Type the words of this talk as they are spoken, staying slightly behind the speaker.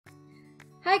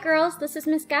Hi girls, this is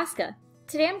Miss Gaska.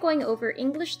 Today I'm going over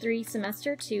English 3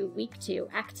 Semester 2 Week 2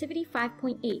 Activity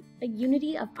 5.8, A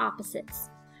Unity of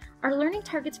Opposites. Our learning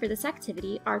targets for this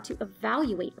activity are to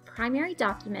evaluate a primary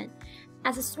document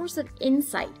as a source of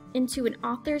insight into an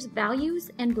author's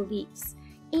values and beliefs,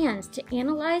 and to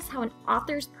analyze how an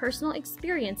author's personal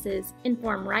experiences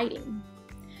inform writing.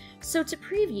 So to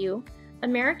preview,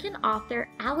 American author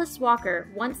Alice Walker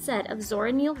once said of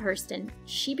Zora Neale Hurston,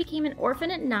 she became an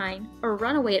orphan at 9, a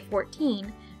runaway at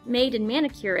 14, maid and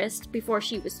manicurist before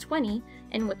she was 20,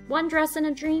 and with one dress and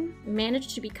a dream,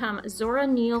 managed to become Zora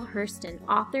Neale Hurston,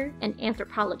 author and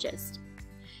anthropologist.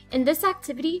 In this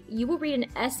activity, you will read an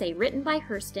essay written by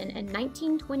Hurston in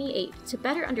 1928 to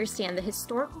better understand the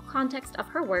historical context of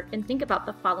her work and think about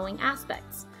the following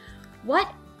aspects.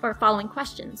 Following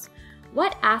questions.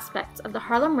 What aspects of the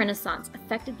Harlem Renaissance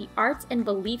affected the arts and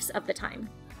beliefs of the time?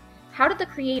 How did the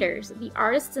creators, the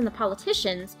artists, and the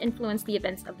politicians influence the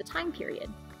events of the time period?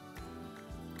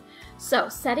 So,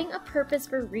 setting a purpose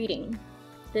for reading.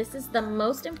 This is the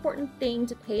most important thing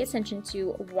to pay attention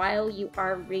to while you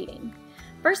are reading.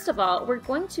 First of all, we're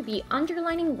going to be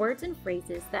underlining words and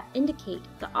phrases that indicate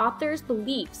the author's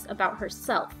beliefs about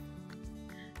herself.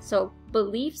 So,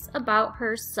 beliefs about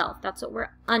herself, that's what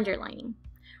we're underlining.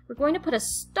 We're going to put a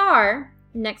star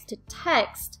next to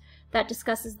text that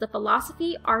discusses the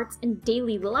philosophy, arts, and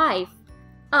daily life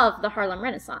of the Harlem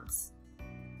Renaissance.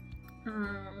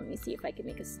 Let me see if I can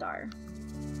make a star.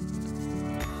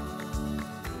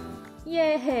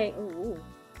 Yay! Ooh,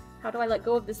 how do I let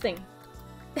go of this thing?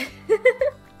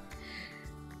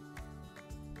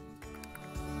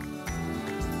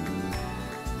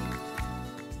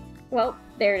 Well,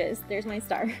 there it is. There's my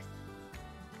star.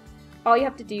 All you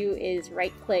have to do is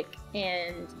right-click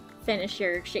and finish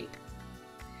your shape.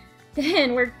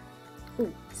 Then we're...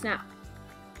 Ooh, snap.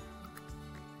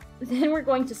 Then we're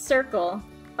going to circle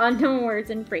unknown words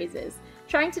and phrases,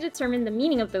 trying to determine the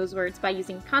meaning of those words by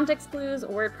using context clues,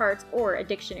 word parts, or a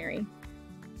dictionary.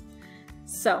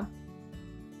 So,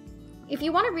 if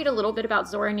you want to read a little bit about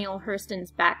Zora Neale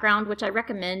Hurston's background, which I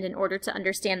recommend in order to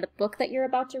understand the book that you're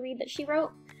about to read that she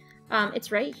wrote,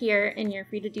 it's right here and you're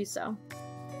free to do so.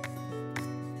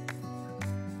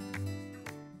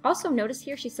 Also, notice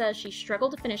here she says she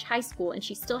struggled to finish high school and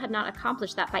she still had not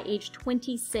accomplished that by age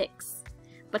 26.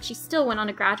 But she still went on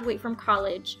to graduate from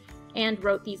college and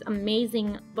wrote these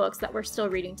amazing books that we're still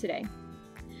reading today.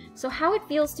 So How It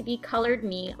Feels to Be Colored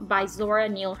Me by Zora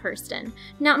Neale Hurston.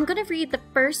 Now I'm going to read the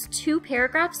first 2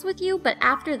 paragraphs with you, but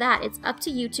after that it's up to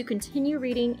you to continue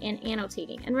reading and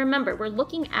annotating. And remember, we're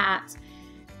looking at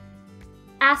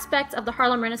aspects of the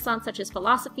Harlem Renaissance such as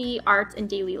philosophy, arts, and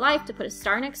daily life to put a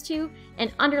star next to,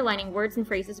 and underlining words and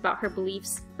phrases about her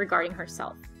beliefs regarding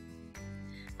herself.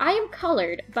 I am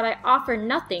colored, but I offer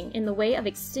nothing in the way of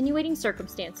extenuating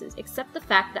circumstances except the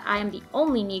fact that I am the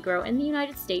only Negro in the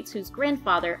United States whose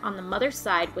grandfather on the mother's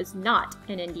side was not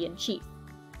an Indian chief.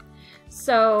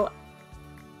 So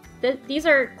these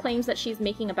are claims that she's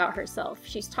making about herself.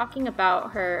 She's talking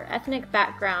about her ethnic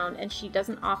background and she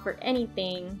doesn't offer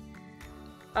anything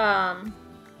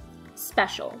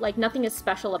special. Like, nothing is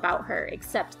special about her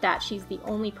except that she's the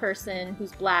only person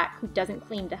who's black who doesn't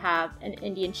claim to have an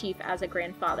Indian chief as a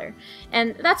grandfather.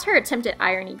 And that's her attempt at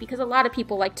irony, because a lot of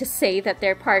people like to say that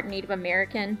they're part Native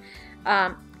American,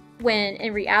 when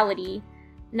in reality,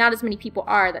 not as many people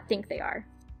are that think they are.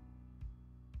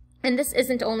 And this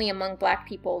isn't only among black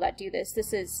people that do this.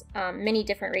 This is many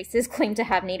different races claim to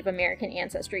have Native American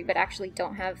ancestry, but actually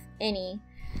don't have any,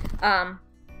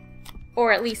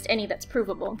 or at least any that's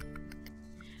provable.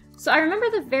 So I remember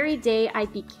the very day I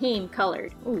became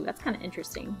colored. Ooh, that's kind of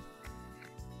interesting.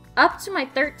 Up to my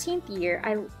 13th year,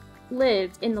 I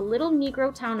lived in the little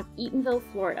Negro town of Eatonville,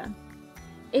 Florida.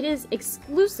 It is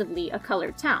exclusively a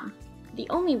colored town. The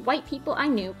only white people I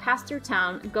knew passed through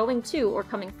town going to or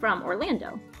coming from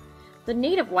Orlando. The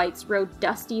native whites rode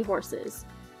dusty horses.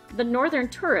 The northern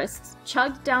tourists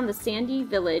chugged down the sandy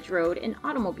village road in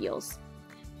automobiles.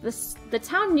 The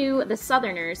town knew the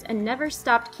Southerners and never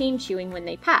stopped cane chewing when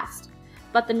they passed,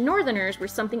 but the Northerners were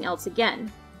something else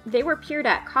again. They were peered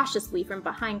at cautiously from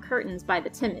behind curtains by the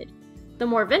timid. The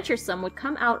more venturesome would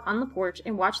come out on the porch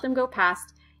and watch them go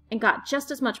past and got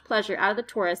just as much pleasure out of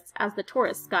the tourists as the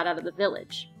tourists got out of the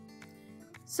village.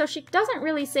 So she doesn't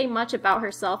really say much about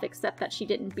herself except that she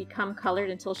didn't become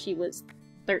colored until she was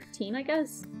 13, I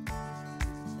guess.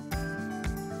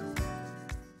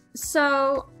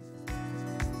 So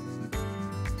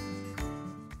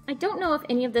I don't know if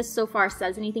any of this so far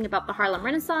says anything about the Harlem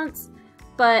Renaissance,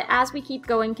 but as we keep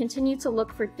going, continue to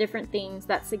look for different things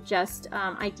that suggest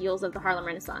ideals of the Harlem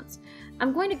Renaissance.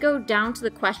 I'm going to go down to the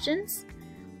questions.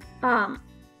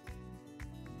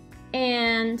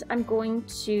 And I'm going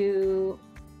to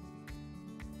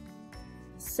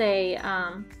say,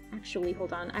 actually,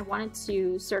 hold on. I wanted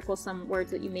to circle some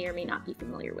words that you may or may not be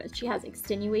familiar with. She has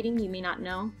extenuating, you may not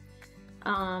know.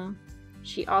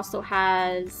 She also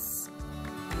has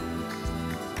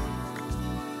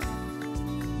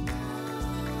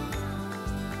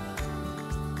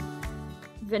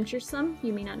venturesome,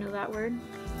 you may not know that word.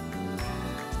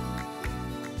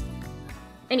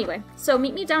 Anyway, so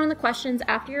meet me down in the questions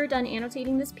after you're done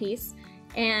annotating this piece,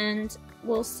 and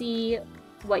we'll see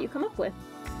what you come up with.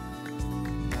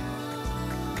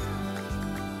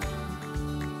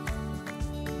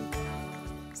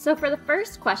 So for the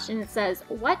first question, it says,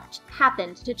 what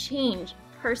happened to change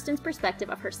Hurston's perspective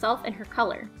of herself and her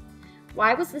color?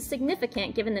 Why was this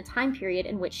significant given the time period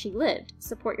in which she lived?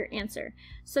 Support your answer.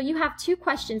 So you have two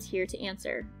questions here to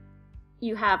answer.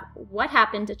 You have what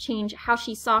happened to change how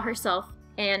she saw herself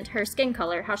and her skin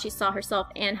color, how she saw herself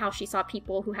and how she saw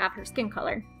people who have her skin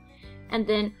color. And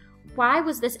then, why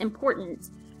was this important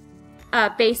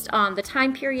based on the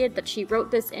time period that she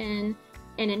wrote this in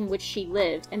and in which she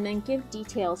lived, and then give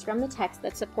details from the text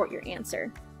that support your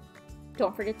answer.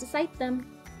 Don't forget to cite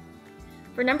them.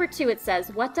 For number 2, it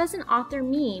says, what does an author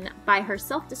mean by her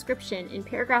self-description in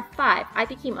paragraph 5, I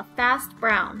became a fast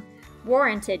brown,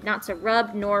 warranted not to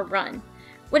rub nor run?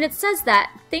 When it says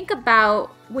that, think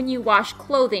about when you wash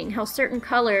clothing, how certain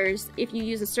colors, if you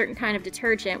use a certain kind of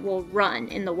detergent, will run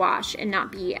in the wash and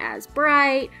not be as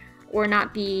bright or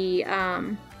not be,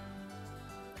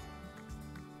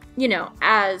 you know,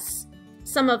 as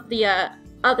some of the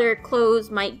other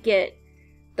clothes might get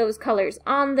those colors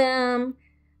on them.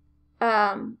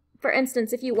 For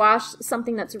instance, if you wash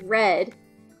something that's red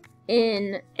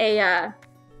in a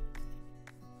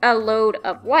load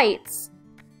of whites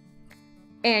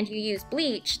and you use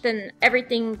bleach, then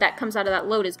everything that comes out of that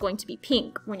load is going to be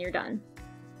pink when you're done.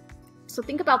 So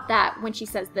think about that when she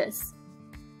says this.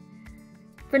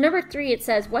 For number 3, it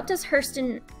says, why does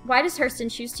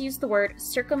Hurston choose to use the word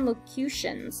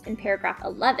circumlocutions in paragraph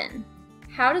 11?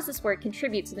 How does this word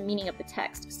contribute to the meaning of the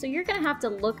text? So you're going to have to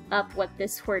look up what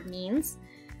this word means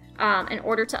in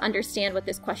order to understand what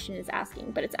this question is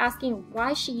asking. But it's asking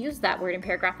why she used that word in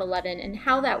paragraph 11 and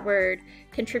how that word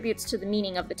contributes to the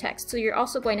meaning of the text. So you're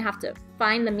also going to have to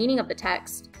find the meaning of the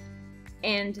text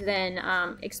and then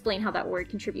explain how that word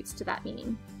contributes to that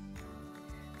meaning.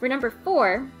 For number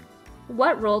 4,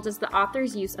 what role does the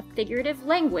author's use of figurative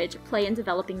language play in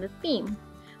developing the theme?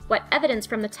 What evidence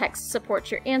from the text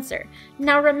supports your answer?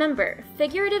 Now remember,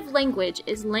 figurative language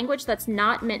is language that's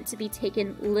not meant to be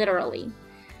taken literally.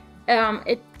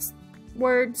 It's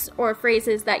words or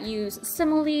phrases that use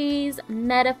similes,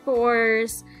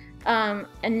 metaphors,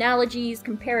 analogies,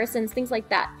 comparisons, things like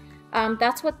that.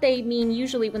 That's what they mean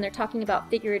usually when they're talking about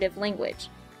figurative language.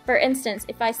 For instance,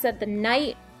 if I said the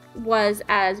night was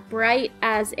as bright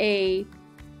as a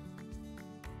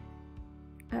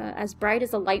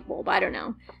light bulb, I don't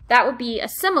know. That would be a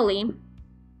simile,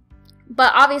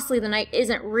 but obviously the night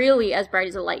isn't really as bright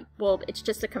as a light bulb. It's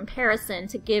just a comparison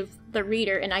to give the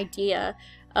reader an idea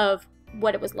of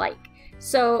what it was like.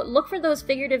 So look for those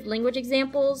figurative language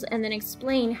examples and then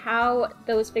explain how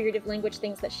those figurative language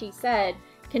things that she said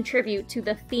contribute to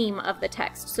the theme of the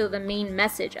text, so the main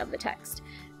message of the text.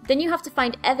 Then you have to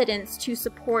find evidence to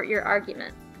support your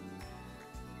argument.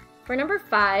 For number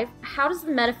 5, how does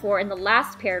the metaphor in the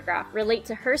last paragraph relate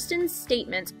to Hurston's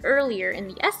statements earlier in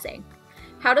the essay?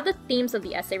 How do the themes of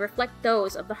the essay reflect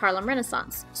those of the Harlem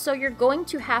Renaissance? So you're going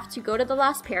to have to go to the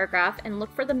last paragraph and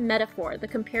look for the metaphor, the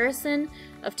comparison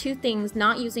of two things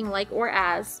not using like or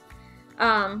as,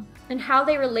 and how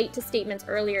they relate to statements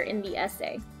earlier in the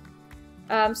essay.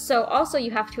 So also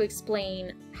you have to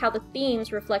explain how the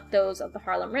themes reflect those of the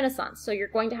Harlem Renaissance. So you're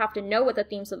going to have to know what the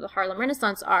themes of the Harlem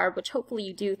Renaissance are, which hopefully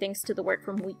you do thanks to the work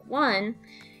from week 1.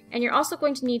 And you're also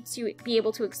going to need to be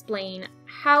able to explain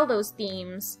how those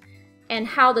themes and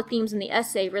how the themes in the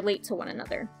essay relate to one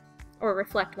another, or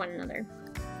reflect one another.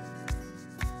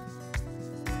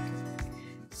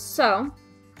 So,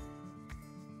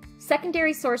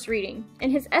 secondary source reading.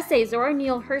 In his essay, Zora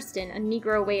Neale Hurston, A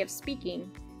Negro Way of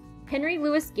Speaking, Henry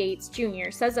Louis Gates,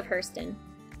 Jr. says of Hurston,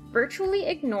 virtually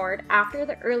ignored after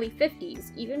the early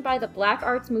 50s, even by the Black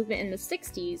arts movement in the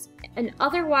 60s, an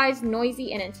otherwise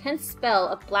noisy and intense spell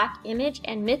of Black image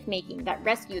and myth-making that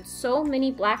rescued so many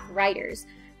Black writers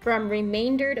from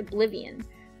remaindered oblivion.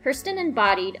 Hurston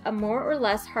embodied a more or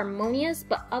less harmonious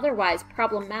but otherwise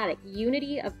problematic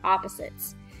unity of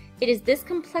opposites. It is this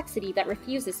complexity that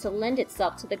refuses to lend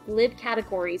itself to the glib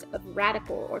categories of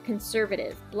radical or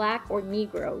conservative, Black or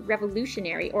Negro,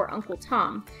 revolutionary or Uncle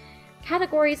Tom,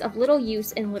 categories of little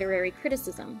use in literary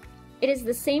criticism. It is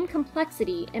the same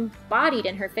complexity embodied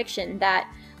in her fiction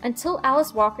that, until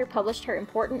Alice Walker published her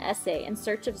important essay In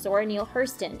Search of Zora Neale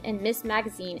Hurston in Ms.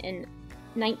 Magazine in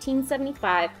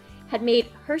 1975, had made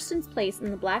Hurston's place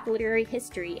in the Black literary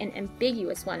history an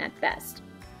ambiguous one at best.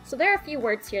 So there are a few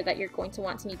words here that you're going to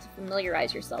need to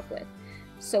familiarize yourself with.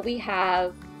 So we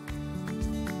have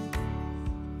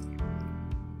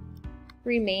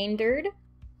remaindered,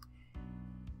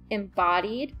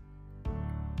 embodied.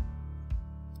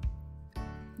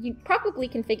 You probably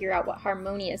can figure out what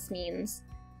harmonious means.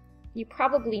 You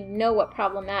probably know what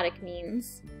problematic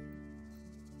means.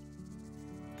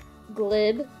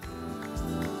 Glib.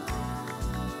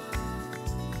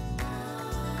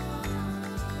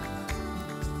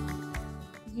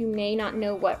 You may not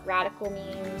know what radical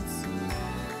means.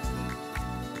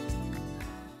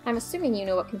 I'm assuming you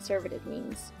know what conservative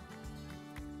means.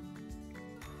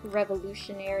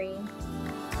 Revolutionary.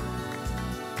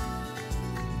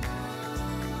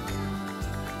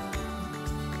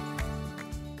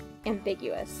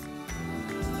 Ambiguous.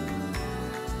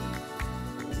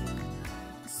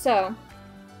 So,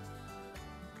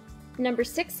 number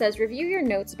 6 says, review your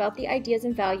notes about the ideas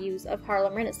and values of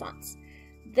Harlem Renaissance.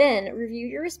 Then, review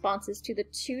your responses to the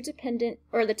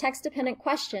text-dependent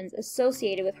questions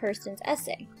associated with Hurston's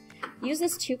essay. Use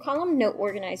this 2-column note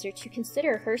organizer to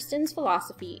consider Hurston's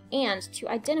philosophy and to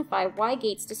identify why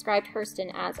Gates described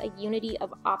Hurston as a unity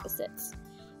of opposites.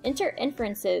 Enter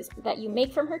inferences that you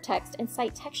make from her text and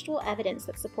cite textual evidence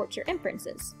that supports your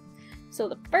inferences. So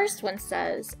the first one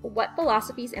says, what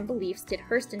philosophies and beliefs did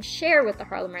Hurston share with the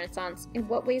Harlem Renaissance? In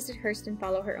what ways did Hurston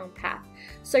follow her own path?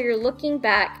 So you're looking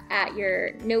back at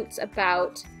your notes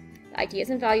about the ideas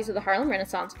and values of the Harlem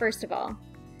Renaissance, first of all.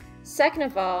 Second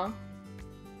of all,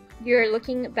 you're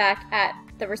looking back at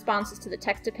the responses to the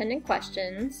text-dependent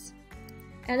questions,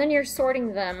 and then you're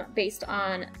sorting them based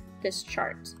on this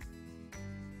chart.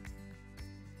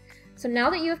 So now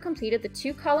that you have completed the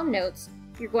 2-column notes,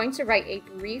 you're going to write a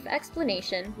brief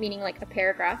explanation, meaning like a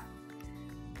paragraph,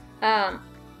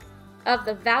 of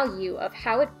the value of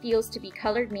how it feels to be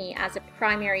Colored Me as a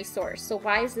primary source. So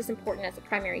why is this important as a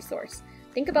primary source?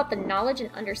 Think about the knowledge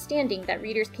and understanding that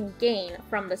readers can gain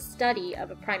from the study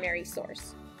of a primary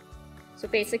source. So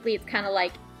basically it's kind of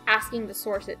like asking the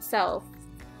source itself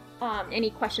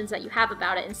any questions that you have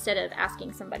about it instead of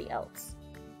asking somebody else.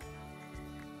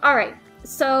 Alright.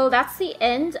 So that's the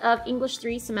end of English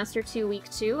 3 Semester 2 Week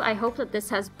 2. I hope that this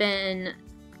has been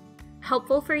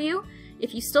helpful for you.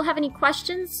 If you still have any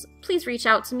questions, please reach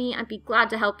out to me. I'd be glad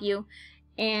to help you.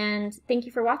 And thank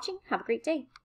you for watching. Have a great day.